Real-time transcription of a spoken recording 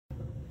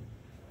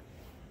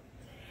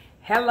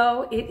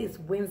Hello, it is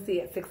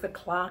Wednesday at 6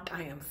 o'clock.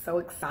 I am so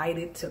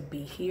excited to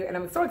be here and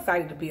I'm so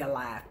excited to be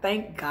alive.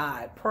 Thank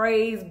God.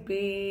 Praise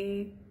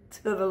be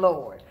to the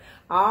Lord.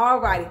 All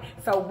righty.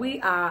 So we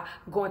are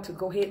going to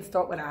go ahead and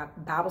start with our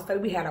Bible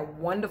study. We had a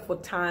wonderful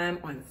time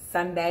on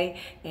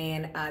Sunday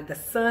and the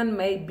sun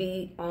may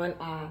be on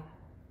our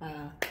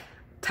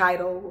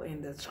title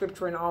and the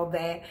scripture and all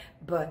that,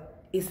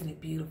 but isn't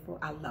it beautiful?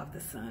 I love the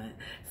sun.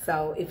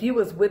 So if you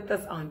was with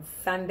us on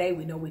Sunday,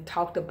 we know we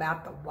talked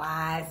about the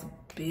wise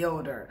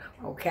builder,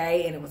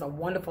 okay? And it was a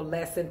wonderful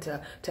lesson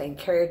to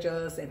encourage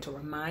us and to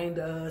remind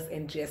us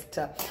and just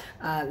to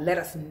let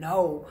us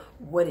know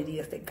what it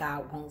is that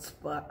God wants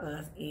for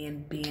us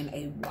in being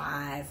a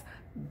wise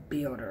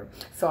builder.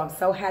 So I'm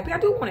so happy. I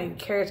do want to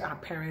encourage our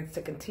parents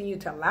to continue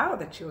to allow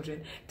the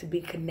children to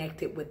be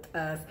connected with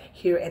us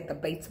here at the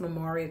Bates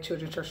Memorial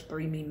Children's Church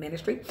 3Me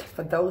Ministry.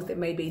 For those that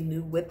may be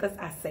new with us,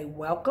 I say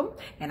welcome,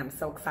 and I'm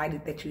so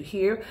excited that you're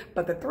here.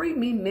 But the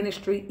 3Me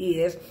Ministry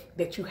is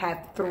that you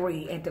have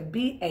three, and to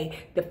be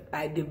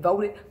a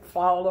devoted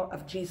follower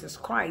of Jesus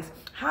Christ,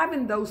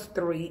 having those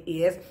three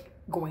is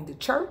going to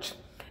church,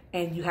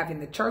 and you have in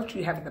the church,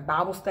 you have in the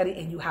Bible study,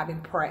 and you have in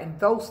prayer. And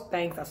those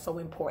things are so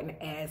important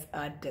as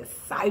a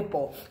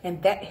disciple.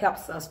 And that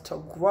helps us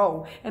to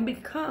grow and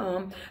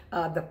become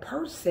the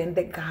person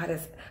that God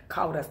has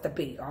called us to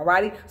be. All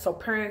righty? So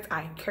parents,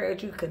 I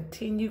encourage you,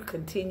 continue,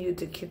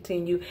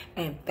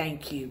 and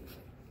thank you.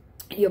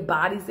 Your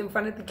body's in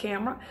front of the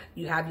camera.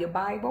 You have your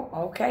Bible.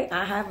 Okay,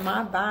 I have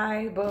my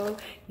Bible.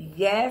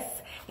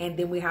 Yes. And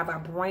then we have our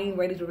brain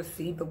ready to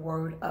receive the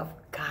word of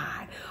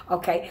God.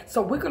 Okay,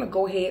 so we're going to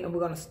go ahead and we're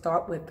going to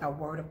start with a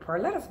word of prayer.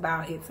 Let us bow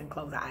our heads and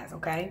close our eyes,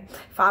 okay?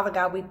 Father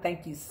God, we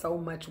thank you so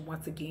much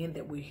once again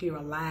that we're here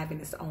alive,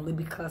 and it's only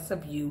because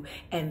of you,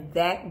 and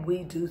that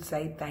we do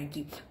say thank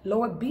you.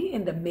 Lord, be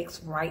in the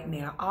mix right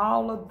now.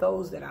 All of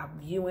those that are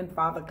viewing,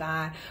 Father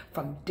God,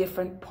 from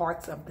different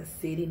parts of the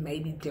city,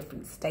 maybe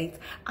different states,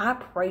 I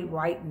pray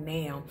right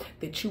now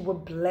that you will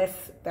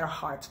bless their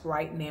hearts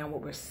right now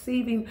with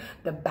receiving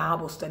the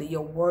Bible study,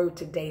 your word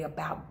today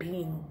about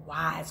being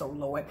wise, oh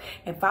Lord.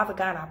 And Father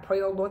God, I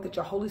pray, oh Lord, that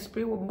your Holy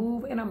Spirit will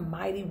move in a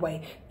mighty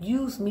way.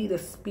 Use me to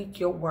speak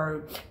your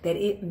word, that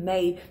it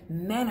may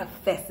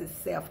manifest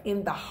itself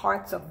in the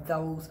hearts of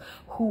those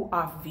who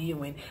are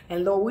viewing.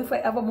 And Lord, we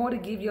forevermore to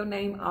give your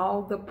name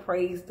all the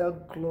praise, the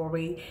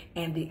glory,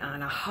 and the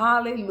honor.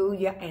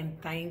 Hallelujah, and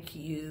thank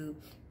you,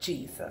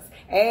 Jesus.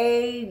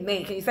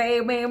 Amen. Can you say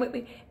amen with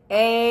me?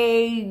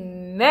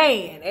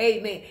 Amen.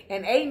 Amen.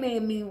 And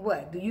amen mean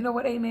what? Do you know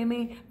what amen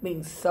mean?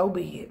 Means so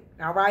be it.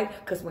 All right?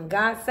 Because when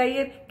God say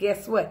it,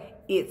 guess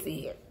what? It's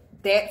it.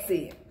 That's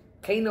it.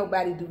 Can't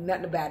nobody do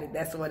nothing about it.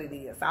 That's what it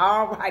is.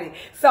 All righty.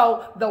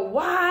 So the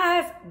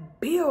wise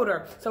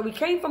builder. So we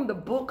came from the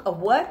book of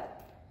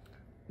what?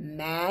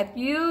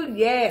 Matthew.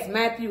 Yes,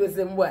 Matthew is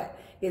in what?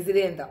 Is it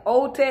in the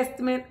Old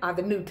Testament or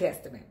the New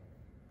Testament?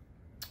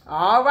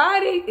 All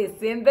righty,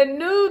 it's in the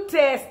New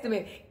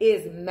Testament.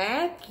 Is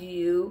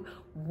Matthew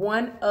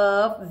one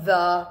of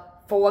the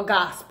four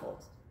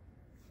Gospels?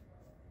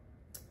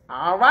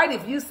 All right,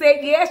 if you said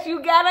yes,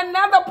 you got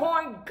another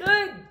point.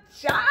 Good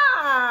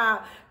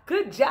job.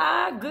 Good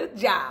job. Good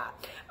job.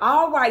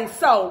 All right,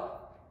 so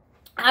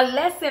our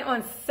lesson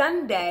on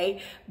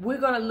Sunday, we're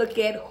going to look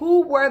at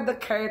who were the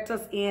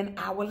characters in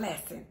our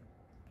lesson.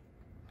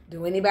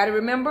 Do anybody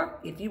remember?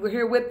 If you were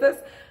here with us,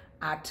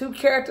 our two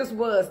characters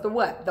was the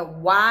what? The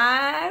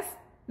wise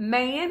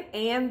man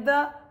and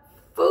the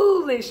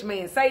foolish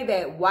man. Say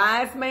that,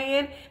 wise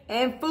man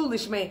and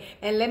foolish man.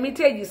 And let me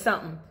tell you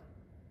something.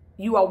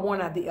 You are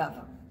one or the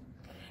other.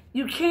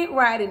 You can't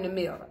ride in the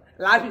middle.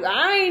 A lot of people,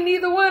 I ain't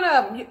neither one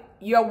of them.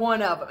 You're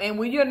one of them. And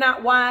when you're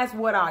not wise,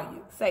 what are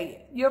you? Say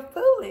it. You're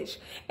foolish.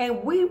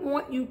 And we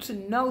want you to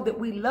know that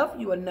we love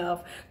you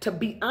enough to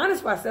be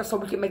honest with ourselves so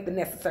we can make the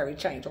necessary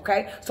change,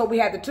 okay? So we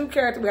had the two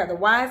characters. We had the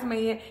wise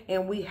man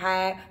and we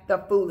had the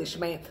foolish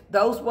man.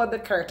 Those were the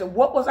characters.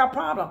 What was our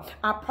problem?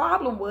 Our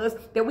problem was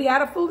that we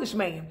had a foolish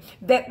man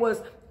that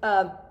was...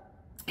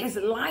 his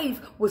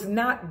life was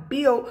not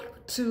built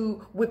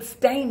to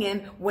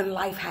withstand when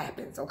life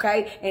happens,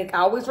 okay? And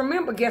always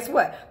remember, guess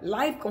what?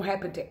 Life gonna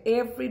happen to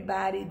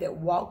everybody that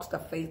walks the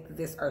face of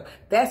this earth.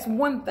 That's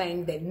one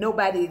thing that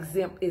nobody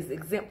is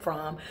exempt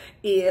from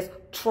is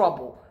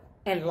trouble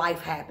and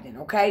life happening,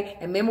 okay?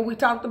 And remember we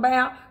talked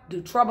about,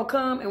 do trouble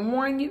come and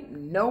warn you?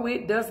 No,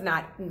 it does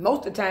not.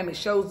 Most of the time it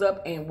shows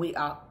up and we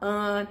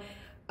are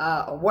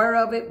aware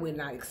of it. We're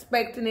not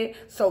expecting it.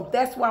 So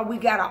that's why we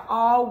got to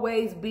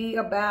always be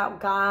about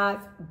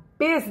God's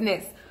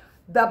business.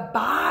 The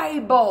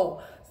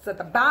Bible. So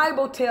the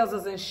Bible tells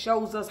us and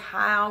shows us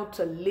how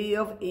to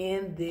live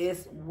in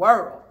this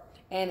world.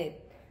 And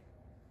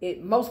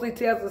it mostly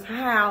tells us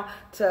how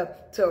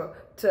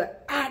to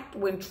act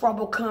when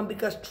trouble comes,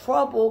 because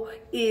trouble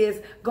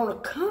is going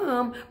to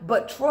come,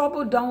 but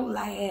trouble don't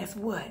last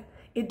what?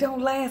 It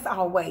don't last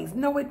always.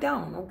 No, it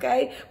don't,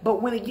 okay?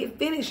 But when it get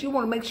finished, you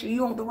want to make sure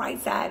you're on the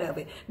right side of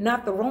it,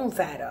 not the wrong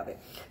side of it.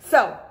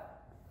 So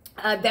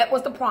That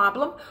was the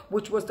problem,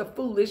 which was the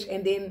foolish.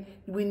 And then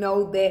we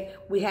know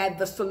that we had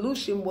the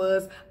solution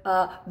was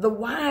the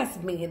wise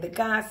men. The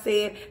God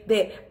said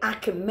that I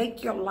can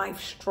make your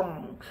life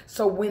strong.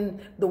 So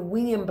when the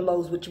wind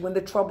blows, which when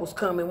the troubles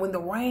come and when the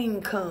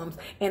rain comes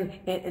and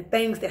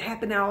things that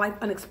happen in our life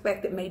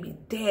unexpected, maybe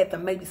death, or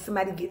maybe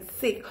somebody gets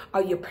sick,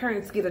 or your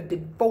parents get a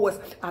divorce,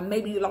 or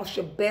maybe you lost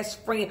your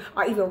best friend,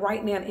 or even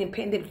right now in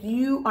pandemic,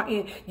 you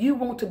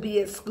want to be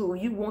at school,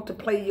 you want to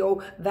play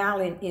your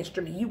violin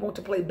instrument, you want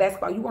to play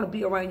basketball, you want to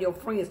be around your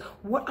friends,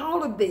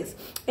 all of this.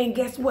 And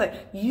guess what?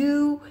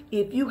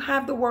 If you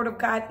have the word of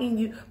God in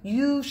you,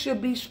 you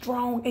should be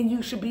strong and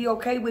you should be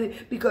okay with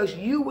it, because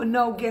you will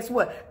know, guess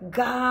what?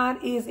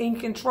 God is in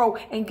control.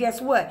 And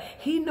guess what?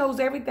 He knows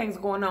everything's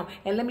going on.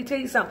 And let me tell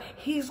you something.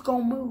 He's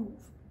going to move.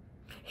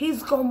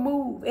 He's going to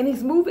move. And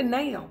he's moving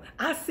now.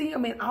 I see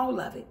him in all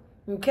of it.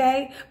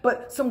 Okay,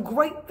 but some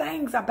great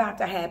things are about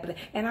to happen,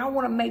 and I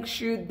want to make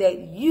sure that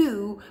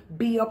you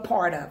be a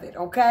part of it.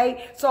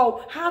 Okay,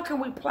 so how can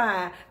we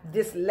apply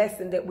this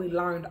lesson that we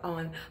learned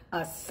on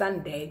a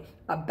Sunday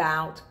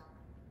about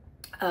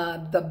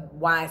the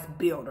wise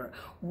builder?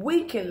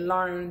 We can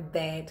learn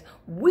that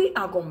we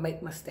are going to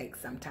make mistakes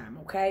sometime,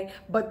 okay?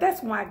 But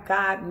that's why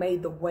God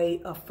made the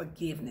way of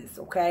forgiveness,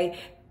 okay?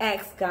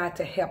 Ask God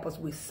to help us.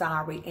 We're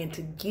sorry, and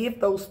to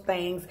give those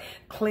things,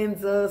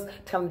 cleanse us,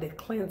 tell him to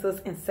cleanse us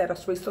and set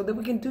us free so that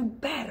we can do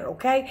better,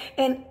 okay?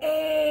 And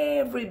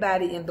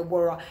everybody in the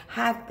world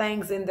have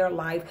things in their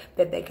life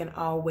that they can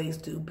always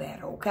do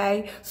better,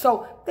 okay?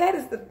 So that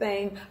is the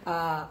thing,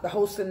 the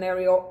whole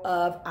scenario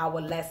of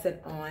our lesson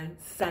on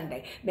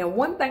Sunday. Now,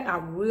 one thing I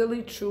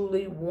really,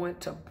 truly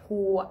want to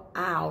pull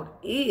out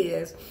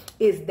is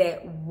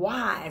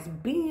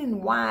that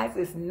being wise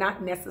is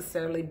not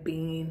necessarily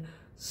being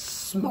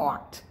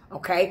smart,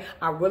 okay?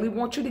 I really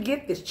want you to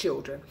get this,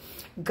 children.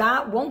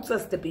 God wants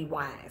us to be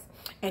wise,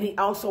 and he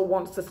also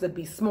wants us to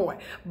be smart.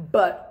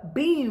 But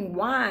being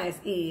wise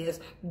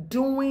is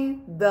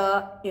doing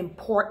the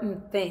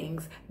important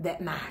things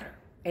that matter.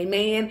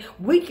 Amen.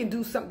 We can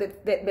do something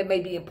that may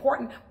be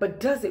important, but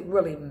does it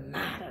really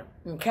matter?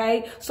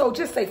 Okay. So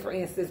just say, for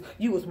instance,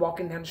 you was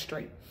walking down the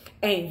street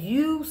and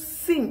you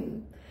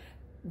seen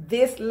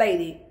this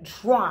lady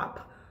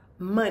drop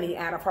money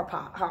out of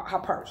her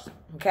purse,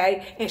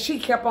 okay? And she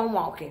kept on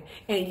walking,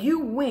 and you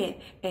went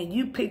and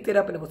you picked it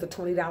up, and it was a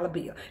 $20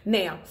 bill.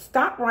 Now,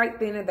 stop right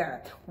then and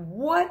there.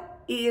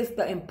 What is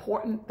the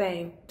important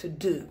thing to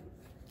do?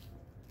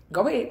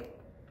 Go ahead.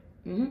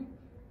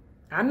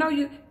 I know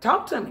you.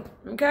 Talk to me,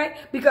 okay?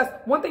 Because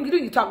one thing you do,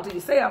 you talk to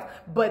yourself,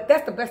 but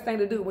that's the best thing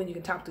to do when you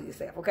can talk to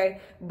yourself,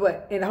 okay?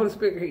 But in the Holy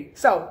Spirit here.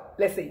 So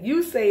let's see.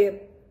 You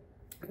said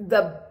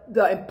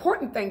the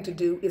important thing to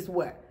do is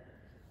what?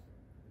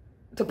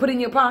 To put in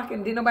your pocket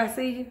and didn't nobody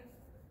see you?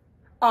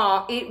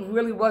 It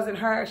really wasn't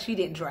her. She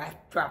didn't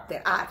drop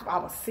that. I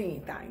was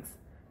seeing things.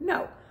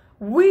 No.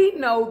 We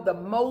know the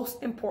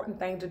most important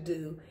thing to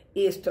do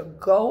is to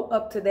go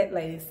up to that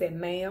lady and say,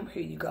 ma'am,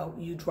 here you go.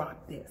 You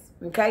dropped this.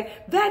 Okay?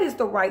 That is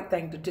the right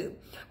thing to do.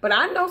 But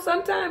I know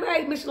sometimes,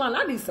 hey, Miss Shalon,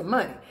 I need some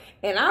money.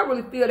 And I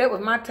really feel that was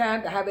my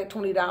time to have that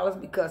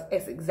 $20 because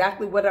it's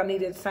exactly what I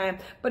needed at the time.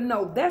 But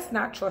no, that's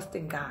not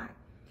trusting God.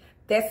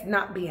 That's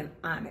not being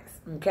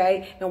honest,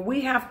 okay? And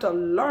we have to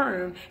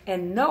learn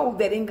and know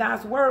that in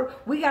God's word,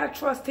 we got to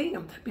trust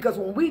him. Because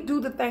when we do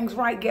the things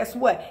right, guess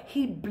what?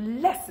 He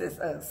blesses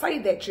us. Say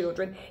that,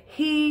 children.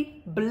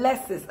 He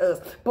blesses us.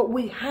 But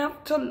we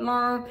have to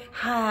learn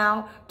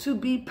how to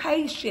be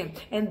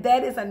patient. And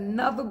that is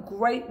another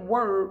great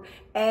word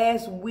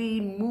as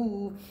we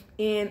move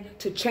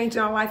into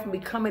changing our life and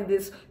becoming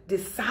this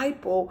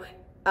disciple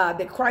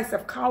that Christ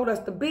have called us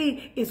to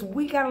be. Is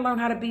we got to learn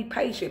how to be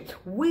patient.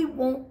 We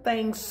want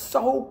things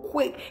so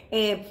quick,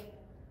 and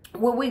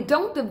when we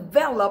don't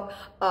develop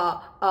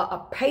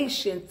a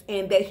patience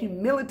and that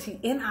humility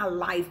in our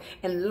life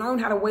and learn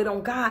how to wait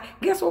on God,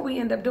 guess what we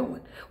end up doing?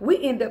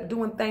 We end up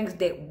doing things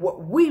that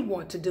what we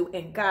want to do,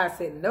 and God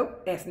said,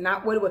 nope, that's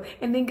not what it was.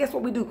 And then guess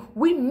what we do?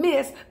 We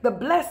miss the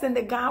blessing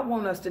that God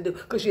wants us to do,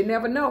 because you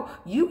never know.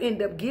 You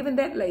end up giving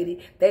that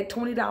lady that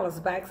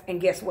 $20 back, and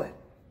guess what?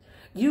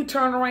 You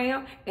turn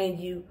around and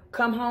you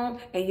come home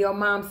and your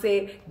mom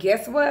said,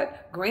 guess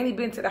what? Granny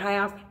been to the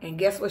house, and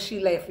guess what she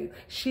left you?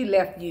 She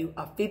left you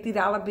a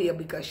 $50 bill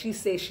because she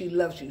said she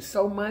loves you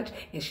so much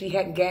and she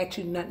hadn't got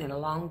you nothing in a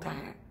long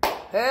time.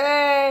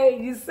 Hey,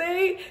 you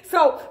see?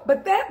 So,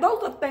 but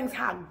those are things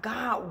how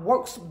God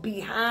works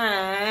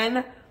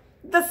behind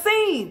the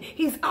scene.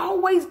 He's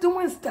always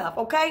doing stuff,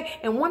 okay?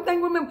 And one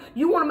thing, remember,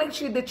 you want to make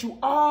sure that you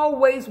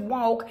always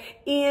walk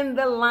in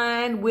the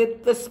line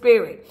with the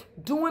Spirit,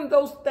 doing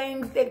those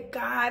things that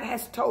God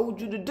has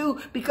told you to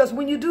do. Because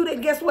when you do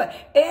that, guess what?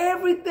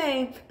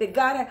 Everything that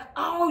God has,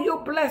 all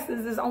your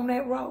blessings is on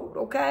that road,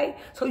 okay?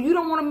 So you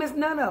don't want to miss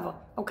none of them,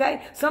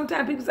 okay?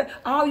 Sometimes people say,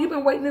 oh, you've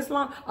been waiting this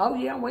long. Oh,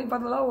 yeah, I'm waiting for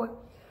the Lord.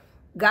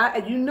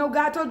 God, you know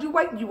God told you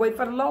wait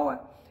for the Lord.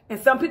 And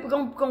some people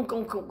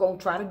gonna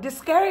try to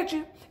discourage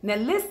you. Now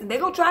listen, they're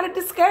gonna try to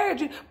discourage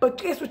you, but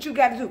guess what you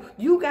gotta do?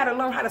 You gotta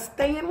learn how to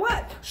stay in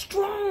what?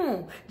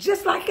 Strong.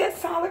 Just like that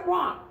solid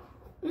rock.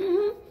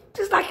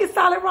 Just like it's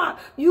solid rock.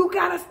 You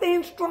got to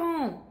stand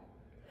strong.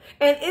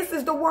 And this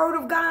is the word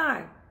of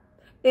God.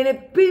 And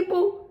if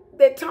people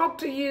that talk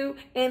to you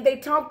and they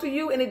talk to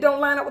you and it don't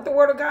line up with the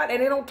word of God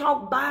and they don't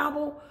talk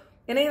Bible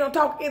and they don't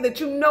talk that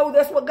you know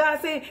that's what God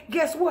said,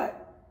 guess what?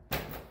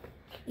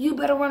 You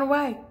better run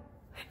away.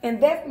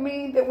 And that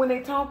means that when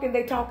they talking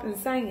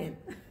saying.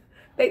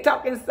 They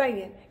talking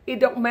saying. It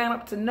don't man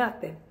up to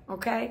nothing,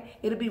 okay?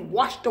 It'll be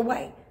washed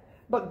away.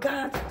 But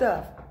God's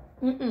stuff,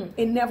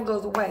 it never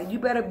goes away. You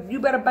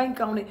better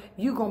bank on it.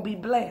 You're going to be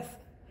blessed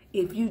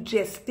if you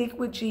just stick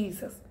with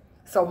Jesus.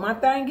 So my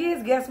thing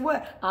is, guess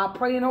what? I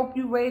pray and hope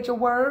you read your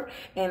word.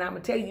 And I'm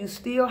going to tell you,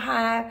 still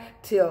have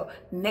till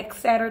next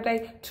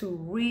Saturday to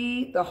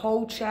read the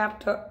whole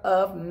chapter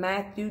of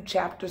Matthew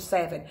chapter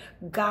 7.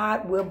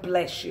 God will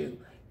bless you.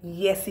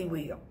 Yes, he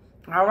will.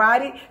 All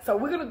righty. So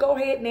we're going to go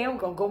ahead now. We're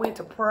going to go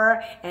into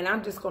prayer. And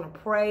I'm just going to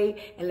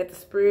pray and let the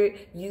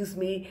Spirit use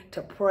me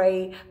to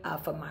pray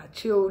for my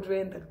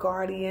children, the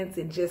guardians,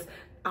 and just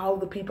all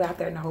the people out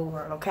there in the whole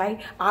world, okay?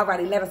 All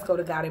righty, let us go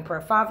to God in prayer.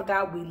 Father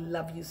God, we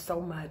love you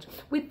so much.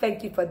 We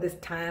thank you for this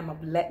time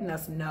of letting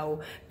us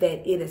know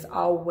that it is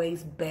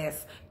always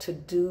best to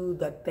do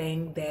the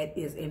thing that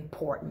is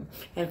important.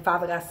 And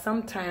Father God,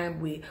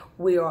 sometimes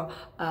we are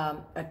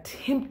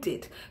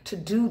tempted to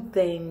do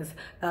things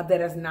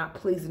that is not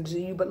pleasing to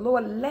you. But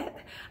Lord, let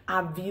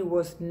our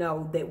viewers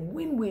know that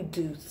when we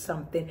do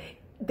something,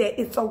 that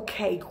it's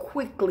okay,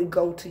 quickly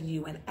go to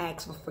you and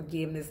ask for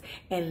forgiveness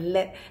and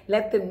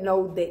let them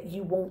know that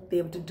you want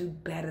them to do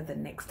better the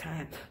next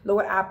time.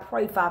 Lord, I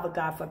pray, Father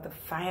God, for the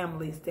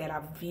families that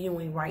are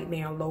viewing right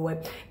now,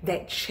 Lord,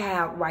 that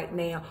child right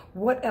now,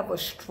 whatever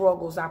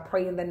struggles, I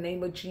pray in the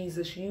name of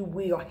Jesus, you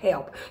will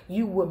help,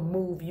 you will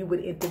move, you would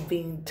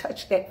intervene,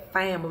 touch that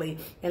family.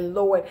 And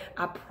Lord,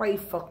 I pray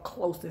for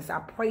closeness.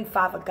 I pray,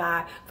 Father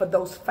God, for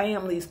those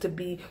families to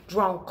be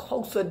drawn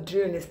closer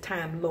during this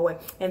time, Lord,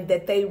 and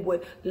that they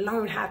would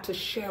learn how to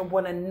share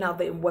one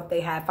another in what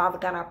they have. Father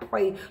God, I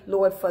pray,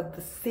 Lord, for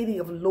the city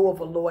of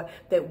Louisville, Lord,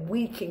 that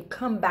we can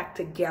come back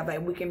together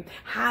and we can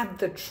have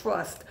the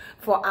trust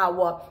for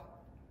our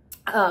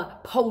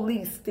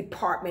police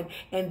department,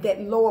 and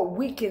that, Lord,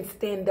 we can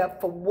stand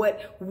up for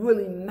what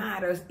really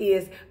matters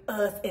is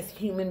us as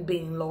human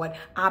beings, Lord.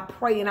 I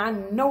pray, and I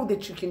know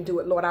that you can do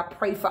it, Lord. I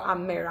pray for our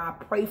mayor. I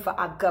pray for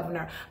our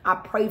governor. I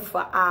pray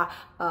for our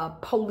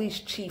police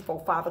chief, oh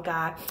Father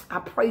God. I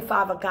pray,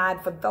 Father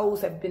God, for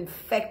those that have been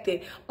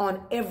affected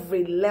on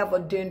every level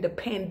during the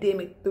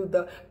pandemic, through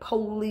the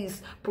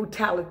police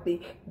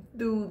brutality,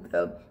 through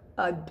the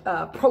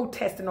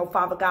protesting, oh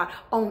Father God,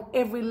 on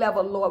every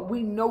level, Lord.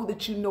 We know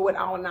that you know it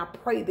all, and I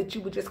pray that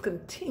you would just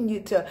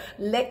continue to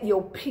let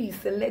your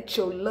peace and let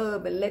your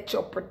love and let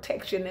your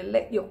protection and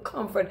let your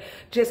comfort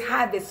just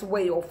have its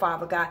way, oh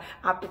Father God.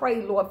 I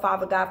pray, Lord,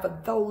 Father God, for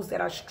those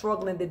that are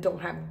struggling, that don't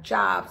have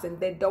jobs and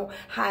that don't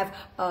have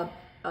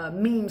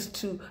means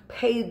to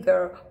pay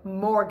their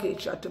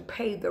mortgage or to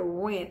pay the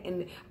rent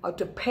and or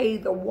to pay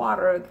the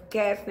water, the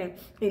gas and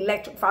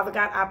electric. Father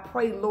God, I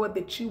pray, Lord,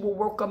 that you will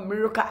work a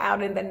miracle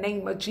out in the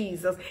name of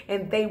Jesus,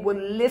 and they will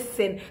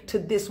listen to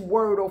this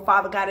word, oh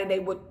Father God, and they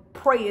would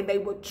pray and they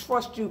will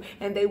trust you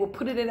and they will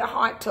put it in their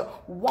heart to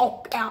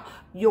walk out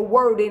your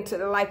word into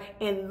their life.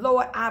 And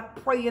Lord, I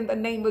pray in the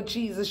name of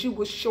Jesus, you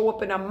will show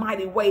up in a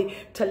mighty way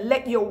to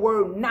let your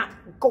word not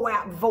go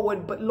out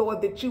void, but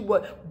Lord, that you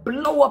will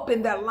blow up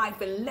in their life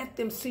and let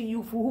them see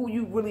you for who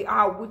you really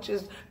are, which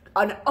is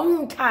an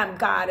on-time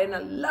God and a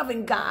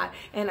loving God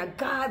and a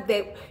God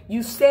that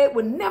you said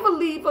would never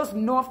leave us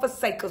nor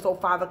forsake us, oh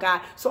Father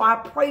God. So I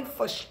pray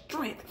for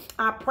strength.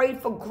 I pray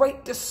for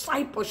great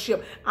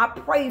discipleship. I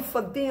pray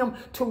for them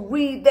to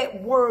read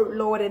that word,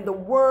 Lord, and the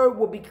word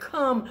will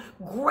become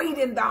great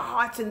in their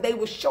hearts, and they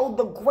will show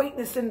the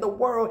greatness in the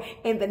world,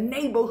 and the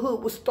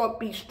neighborhood will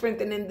start be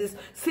strengthened, and this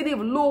city of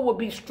Louisville will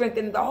be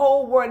strengthened. The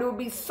whole world will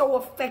be so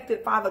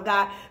affected, Father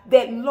God,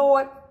 that,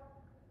 Lord,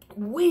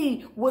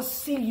 we will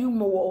see you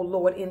more, oh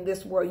Lord, in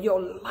this world,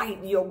 your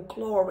light, your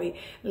glory.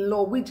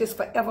 Lord, we just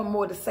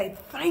forevermore to say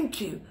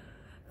thank you.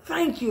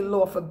 Thank you,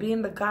 Lord, for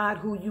being the God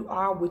who you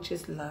are, which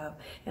is love.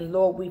 And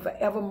Lord, we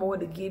forevermore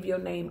to give your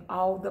name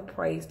all the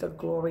praise, the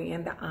glory,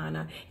 and the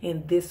honor.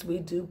 In this we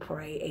do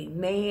pray.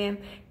 Amen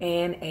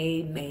and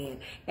amen.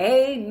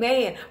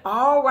 Amen.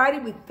 All righty.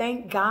 We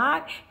thank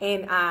God.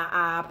 And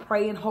I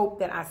pray and hope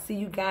that I see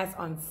you guys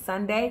on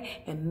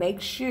Sunday. And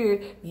make sure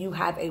you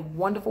have a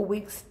wonderful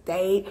week.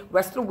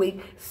 Rest of the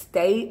week,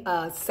 stay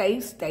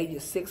safe, stay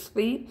your 6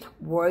 feet,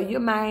 wear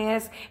your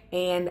mask.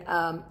 And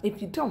if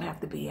you don't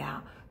have to be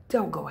out,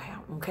 don't go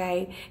out,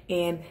 okay?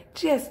 And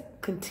just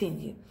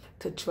continue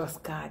to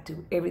trust God.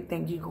 Do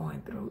everything you're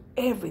going through.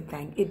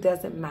 Everything. It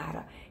doesn't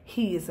matter.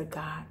 He is a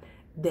God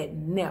that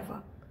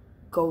never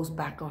goes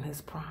back on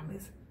his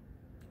promise.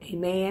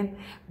 Amen.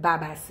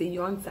 Bye-bye. See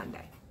you on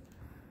Sunday.